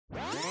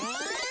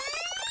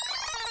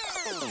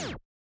What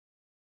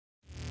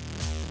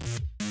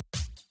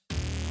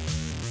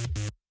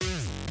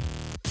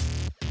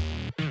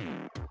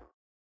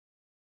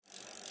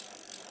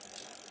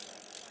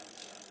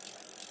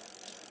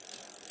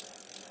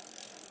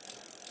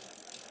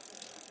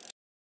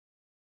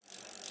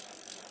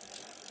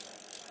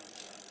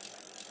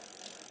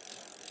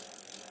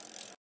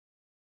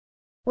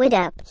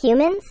up,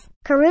 humans?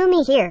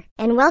 Kurumi here,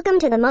 and welcome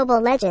to the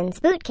Mobile Legends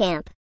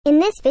Bootcamp. In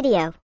this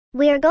video,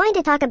 we are going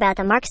to talk about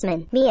the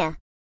marksman, Miya.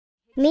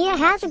 Miya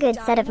has a good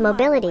set of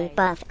mobility,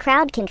 buff,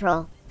 crowd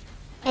control,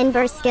 and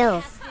burst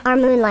skills. Our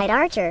Moonlight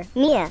Archer,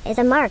 Miya, is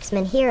a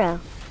marksman hero.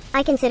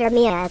 I consider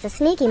Miya as a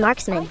sneaky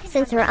marksman,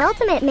 since her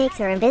ultimate makes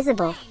her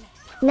invisible.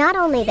 Not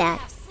only that,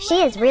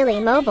 she is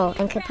really mobile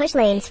and could push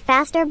lanes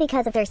faster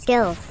because of her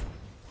skills.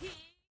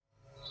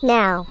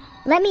 Now,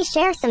 let me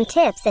share some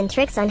tips and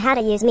tricks on how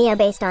to use Miya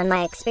based on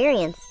my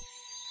experience.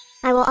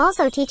 I will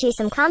also teach you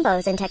some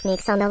combos and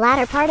techniques on the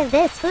latter part of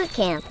this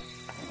bootcamp.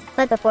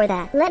 But before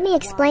that, let me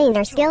explain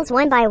their skills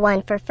one by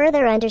one for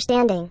further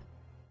understanding.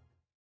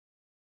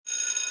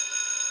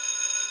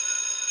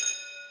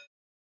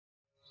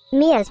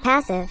 Miya's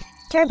passive,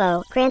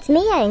 Turbo, grants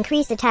Miya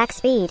increased attack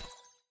speed.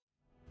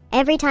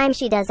 Every time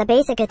she does a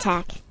basic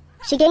attack,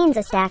 she gains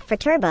a stack for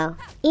Turbo.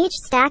 Each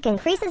stack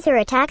increases her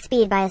attack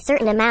speed by a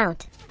certain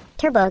amount.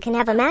 Turbo can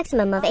have a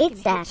maximum of 8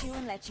 stacks.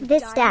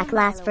 This stack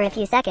lasts for a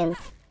few seconds.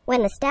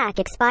 When the stack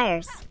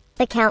expires,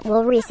 the count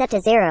will reset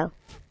to 0.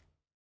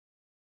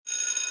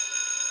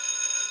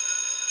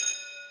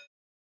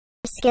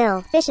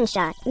 Skill, Vision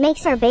Shot,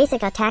 makes her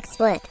basic attack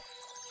split.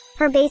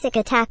 Her basic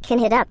attack can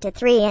hit up to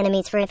 3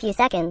 enemies for a few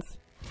seconds.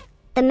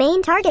 The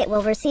main target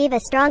will receive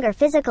a stronger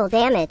physical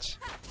damage,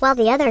 while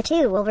the other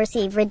 2 will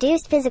receive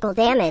reduced physical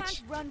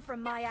damage. Run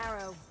from my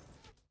arrow.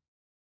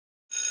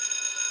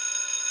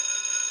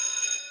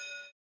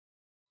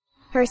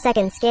 Her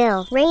second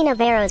skill, Rain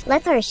of Arrows,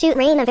 lets her shoot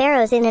rain of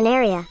arrows in an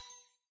area.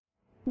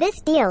 This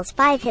deals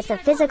 5 hits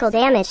of physical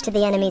damage to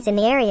the enemies in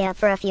the area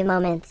for a few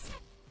moments.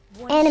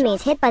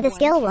 Enemies hit by the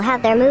skill will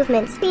have their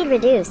movement speed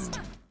reduced.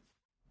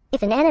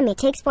 If an enemy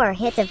takes 4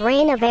 hits of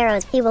Rain of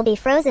Arrows, he will be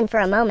frozen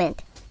for a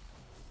moment.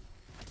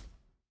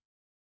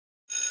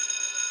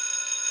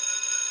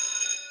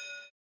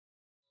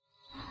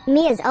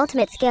 Miya's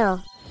ultimate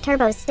skill,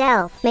 Turbo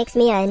Stealth, makes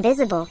Miya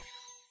invisible.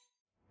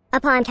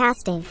 Upon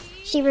casting,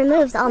 she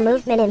removes all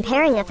movement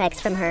impairing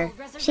effects from her.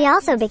 She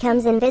also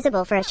becomes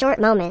invisible for a short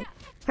moment.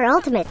 Her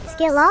ultimate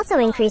skill also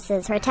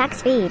increases her attack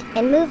speed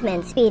and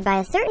movement speed by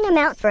a certain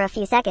amount for a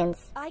few seconds.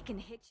 I can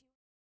hit you.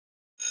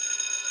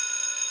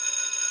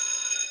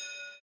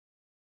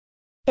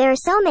 There are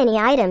so many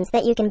items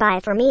that you can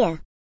buy for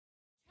Miya.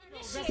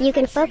 You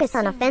can focus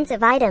on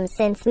offensive items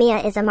since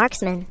Miya is a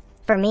marksman.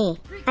 For me,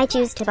 I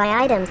choose to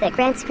buy items that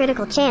grants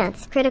critical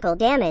chance, critical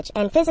damage,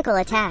 and physical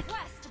attack.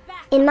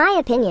 In my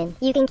opinion,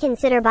 you can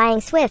consider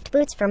buying Swift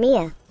Boots for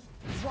Miya.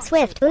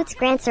 Swift Boots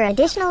grants her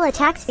additional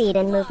attack speed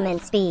and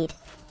movement speed.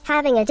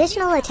 Having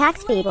additional attack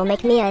speed will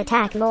make Miya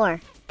attack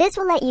more. This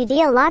will let you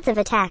deal lots of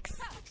attacks,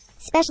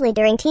 especially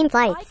during team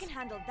fights.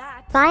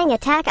 Buying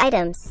attack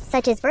items,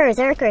 such as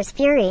Berserker's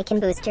Fury, can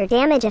boost your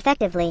damage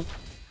effectively.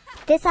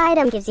 This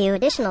item gives you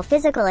additional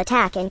physical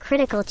attack and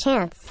critical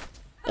chance.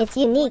 Its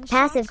unique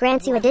passive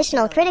grants you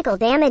additional critical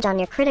damage on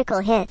your critical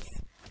hits.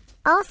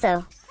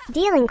 Also,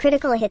 dealing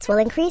critical hits will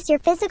increase your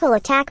physical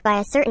attack by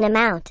a certain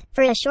amount,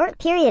 for a short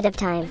period of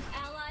time.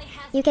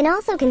 You can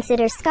also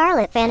consider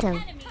Scarlet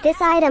Phantom. This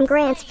item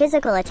grants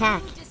physical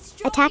attack,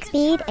 attack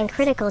speed, and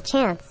critical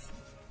chance.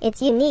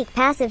 Its unique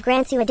passive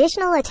grants you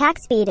additional attack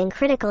speed and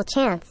critical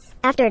chance,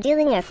 after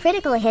dealing a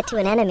critical hit to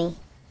an enemy.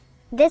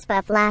 This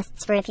buff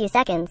lasts for a few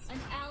seconds.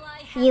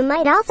 You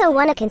might also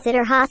want to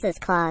consider Haas's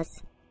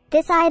Claws.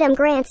 This item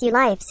grants you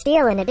life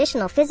steal and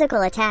additional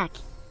physical attack.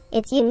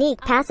 Its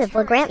unique passive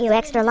will grant you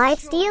extra life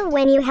steal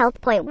when your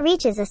health point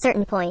reaches a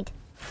certain point.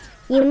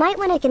 You might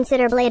want to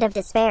consider Blade of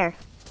Despair.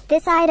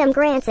 This item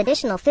grants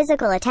additional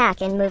physical attack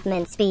and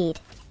movement speed.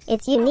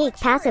 Its unique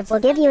passive will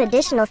give you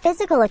additional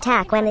physical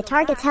attack when the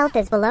target's health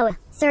is below a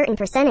certain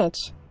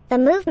percentage. The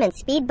movement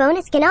speed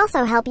bonus can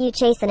also help you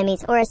chase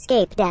enemies or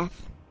escape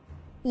death.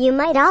 You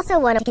might also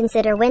want to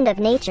consider Wind of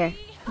Nature.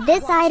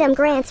 This item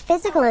grants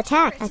physical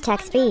attack, attack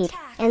speed,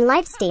 and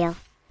lifesteal.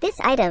 This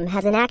item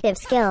has an active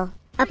skill.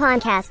 Upon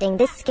casting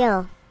this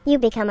skill, you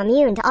become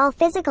immune to all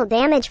physical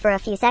damage for a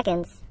few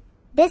seconds.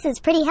 This is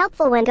pretty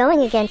helpful when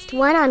going against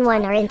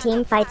one-on-one or in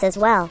team fights as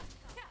well.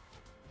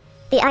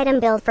 The item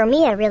build for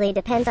Miya really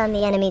depends on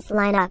the enemy's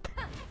lineup.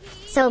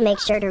 So make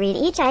sure to read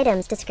each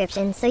item's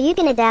description so you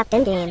can adapt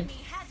in-game.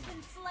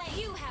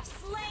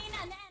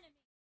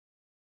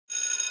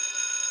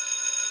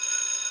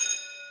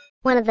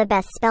 One of the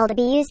best spell to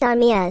be used on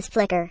Miya is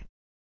Flicker.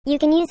 You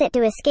can use it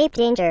to escape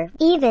danger,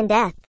 even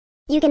death.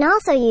 You can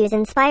also use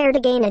Inspire to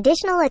gain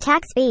additional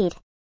attack speed.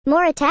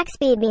 More attack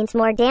speed means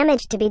more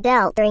damage to be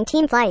dealt during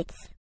team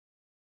fights.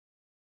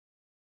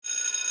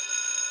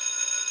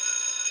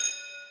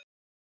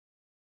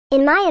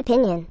 In my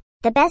opinion,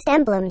 the best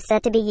emblem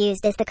set to be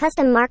used is the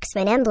custom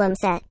Marksman emblem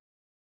set.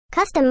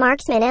 Custom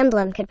Marksman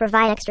Emblem could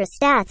provide extra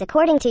stats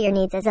according to your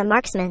needs as a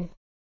marksman.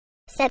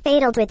 Set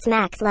Fatal to its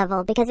max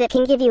level because it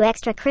can give you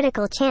extra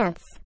critical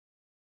chance.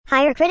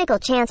 Higher critical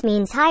chance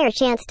means higher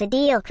chance to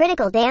deal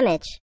critical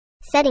damage.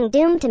 Setting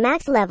Doom to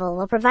max level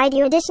will provide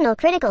you additional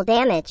critical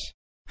damage.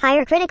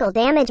 Higher critical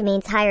damage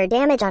means higher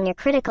damage on your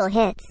critical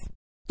hits.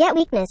 Get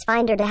Weakness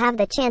Finder to have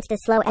the chance to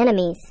slow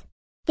enemies.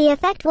 The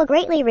effect will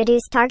greatly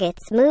reduce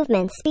targets'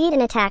 movement speed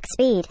and attack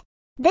speed.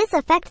 This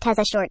effect has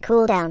a short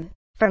cooldown.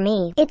 For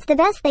me, it's the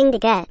best thing to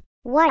get.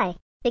 Why?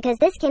 Because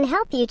this can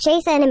help you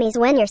chase enemies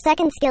when your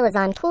second skill is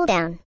on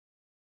cooldown.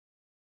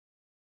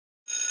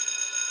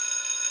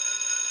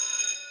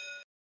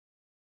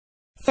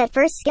 Set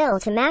first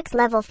skill to max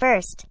level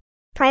first.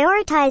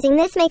 Prioritizing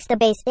this makes the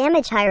base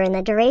damage higher and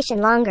the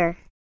duration longer.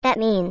 That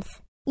means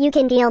you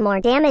can deal more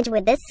damage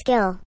with this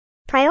skill.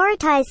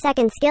 Prioritize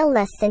second skill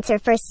less since her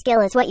first skill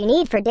is what you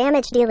need for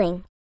damage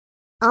dealing.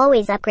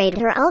 Always upgrade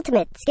her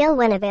ultimate skill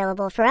when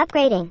available for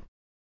upgrading.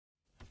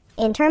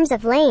 In terms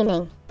of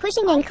laning,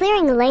 pushing and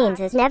clearing the lanes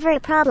is never a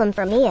problem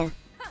for Miya.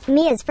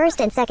 Miya's first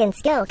and second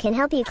skill can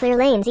help you clear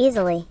lanes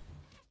easily.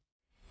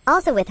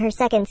 Also with her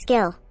second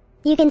skill,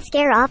 you can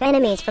scare off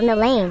enemies from the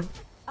lane.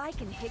 I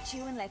can hit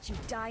you and let you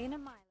die in a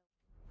mile.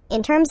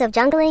 In terms of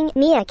jungling,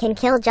 Miya can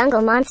kill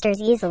jungle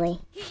monsters easily.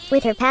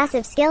 With her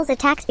passive skill's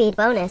attack speed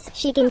bonus,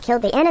 she can kill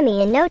the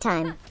enemy in no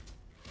time.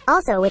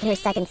 Also with her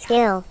second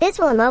skill, this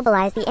will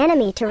immobilize the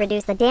enemy to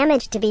reduce the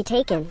damage to be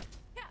taken.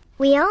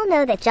 We all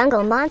know that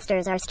jungle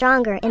monsters are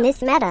stronger in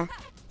this meta,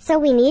 so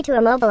we need to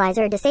immobilize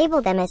or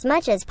disable them as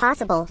much as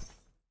possible.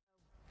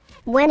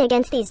 When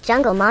against these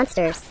jungle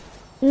monsters,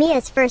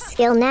 Miya's first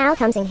skill now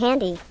comes in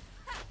handy.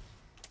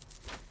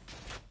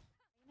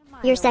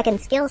 Your second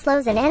skill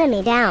slows an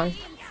enemy down.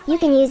 You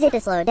can use it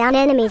to slow down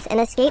enemies and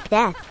escape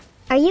death.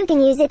 Or you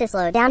can use it to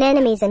slow down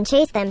enemies and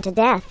chase them to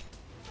death.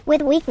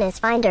 With Weakness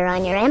Finder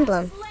on your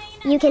emblem,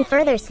 you can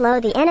further slow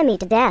the enemy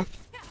to death.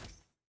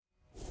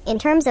 In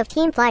terms of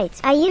team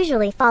fights, I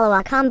usually follow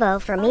a combo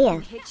for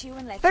Miya.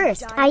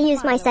 First, I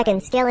use my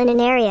second skill in an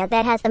area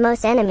that has the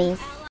most enemies.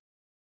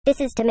 This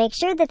is to make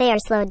sure that they are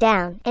slowed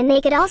down, and they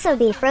could also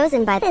be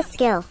frozen by this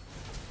skill.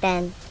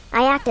 Then,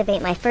 I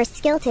activate my first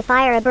skill to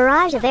fire a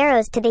barrage of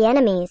arrows to the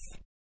enemies.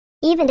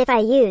 Even if I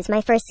use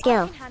my first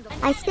skill,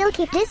 I still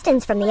keep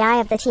distance from the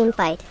eye of the team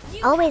fight.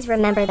 Always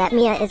remember that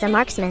Miya is a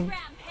marksman.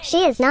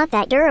 She is not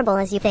that durable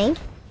as you think.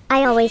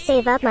 I always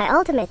save up my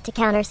ultimate to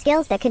counter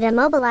skills that could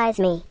immobilize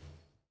me.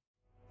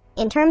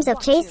 In terms of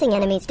chasing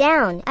enemies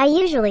down, I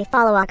usually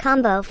follow a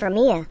combo for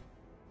Miya.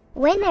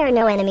 When there are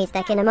no enemies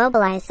that can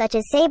immobilize such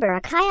as Saber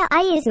or Kaya,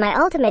 I use my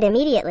ultimate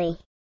immediately.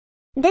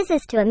 This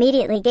is to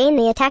immediately gain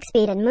the attack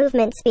speed and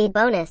movement speed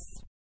bonus.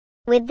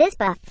 With this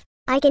buff,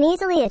 I can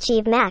easily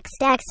achieve max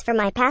stacks for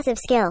my passive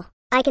skill.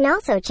 I can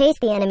also chase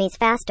the enemies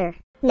faster.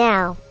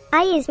 Now,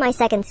 I use my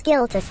second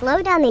skill to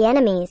slow down the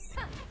enemies.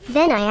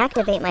 Then I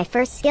activate my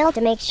first skill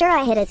to make sure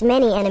I hit as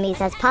many enemies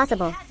as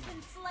possible.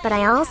 But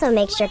I also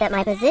make sure that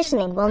my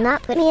positioning will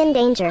not put me in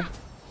danger.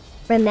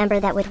 Remember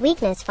that with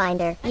Weakness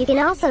Finder, you can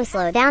also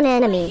slow down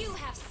enemies.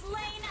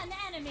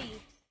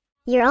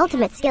 Your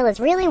ultimate skill is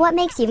really what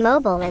makes you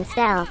mobile and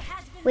stealth.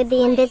 With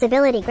the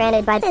invisibility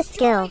granted by this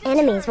skill,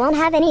 enemies won't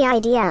have any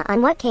idea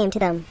on what came to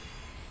them.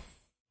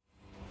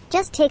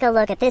 Just take a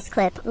look at this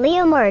clip.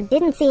 Leomord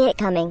didn't see it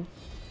coming.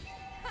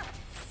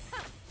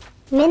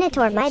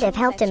 Minotaur might have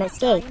helped him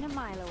escape.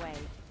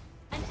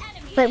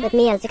 But with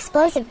Miya's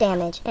explosive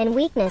damage and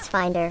Weakness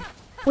Finder,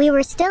 we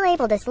were still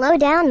able to slow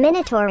down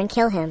Minotaur and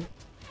kill him.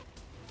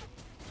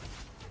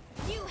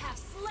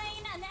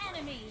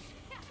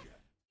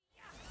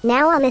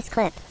 Now on this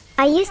clip,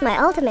 I use my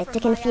ultimate to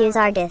confuse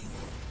Argus.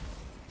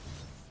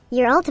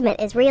 Your ultimate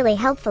is really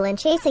helpful in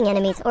chasing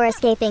enemies or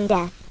escaping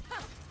death.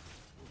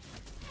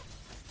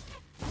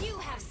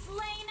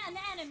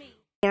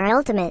 Your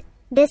ultimate,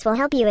 this will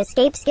help you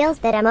escape skills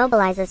that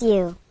immobilizes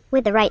you.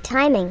 With the right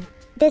timing,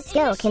 this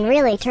skill can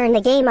really turn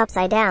the game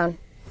upside down.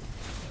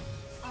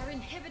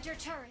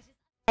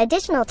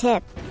 Additional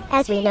tip,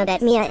 as we know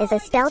that Miya is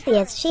as stealthy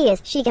as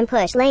she can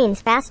push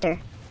lanes faster.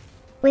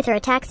 With her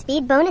attack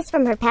speed bonus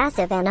from her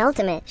passive and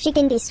ultimate, she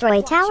can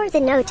destroy towers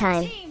in no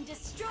time.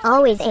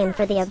 Always aim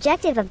for the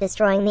objective of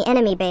destroying the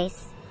enemy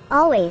base.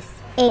 Always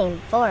aim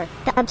for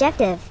the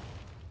objective.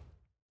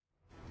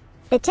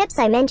 The tips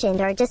I mentioned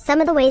are just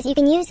some of the ways you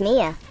can use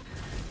Miya.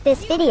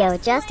 This video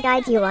just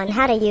guides you on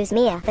how to use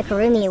Miya the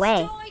Kurumi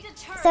way.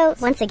 So,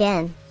 once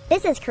again,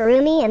 this is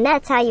Kurumi and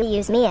that's how you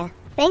use Miya.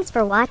 Thanks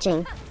for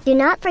watching. Do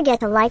not forget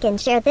to like and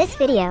share this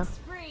video.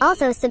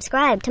 Also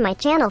subscribe to my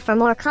channel for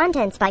more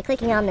contents by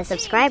clicking on the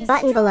subscribe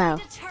button below.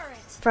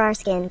 For our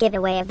skin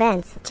giveaway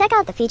events, check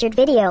out the featured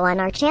video on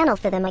our channel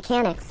for the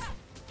mechanics.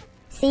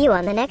 See you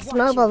on the next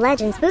Mobile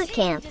Legends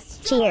Bootcamp.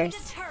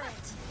 Cheers!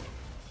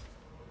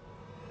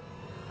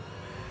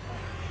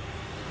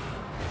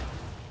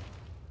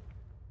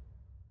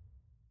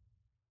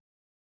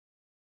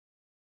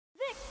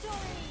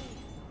 Victory!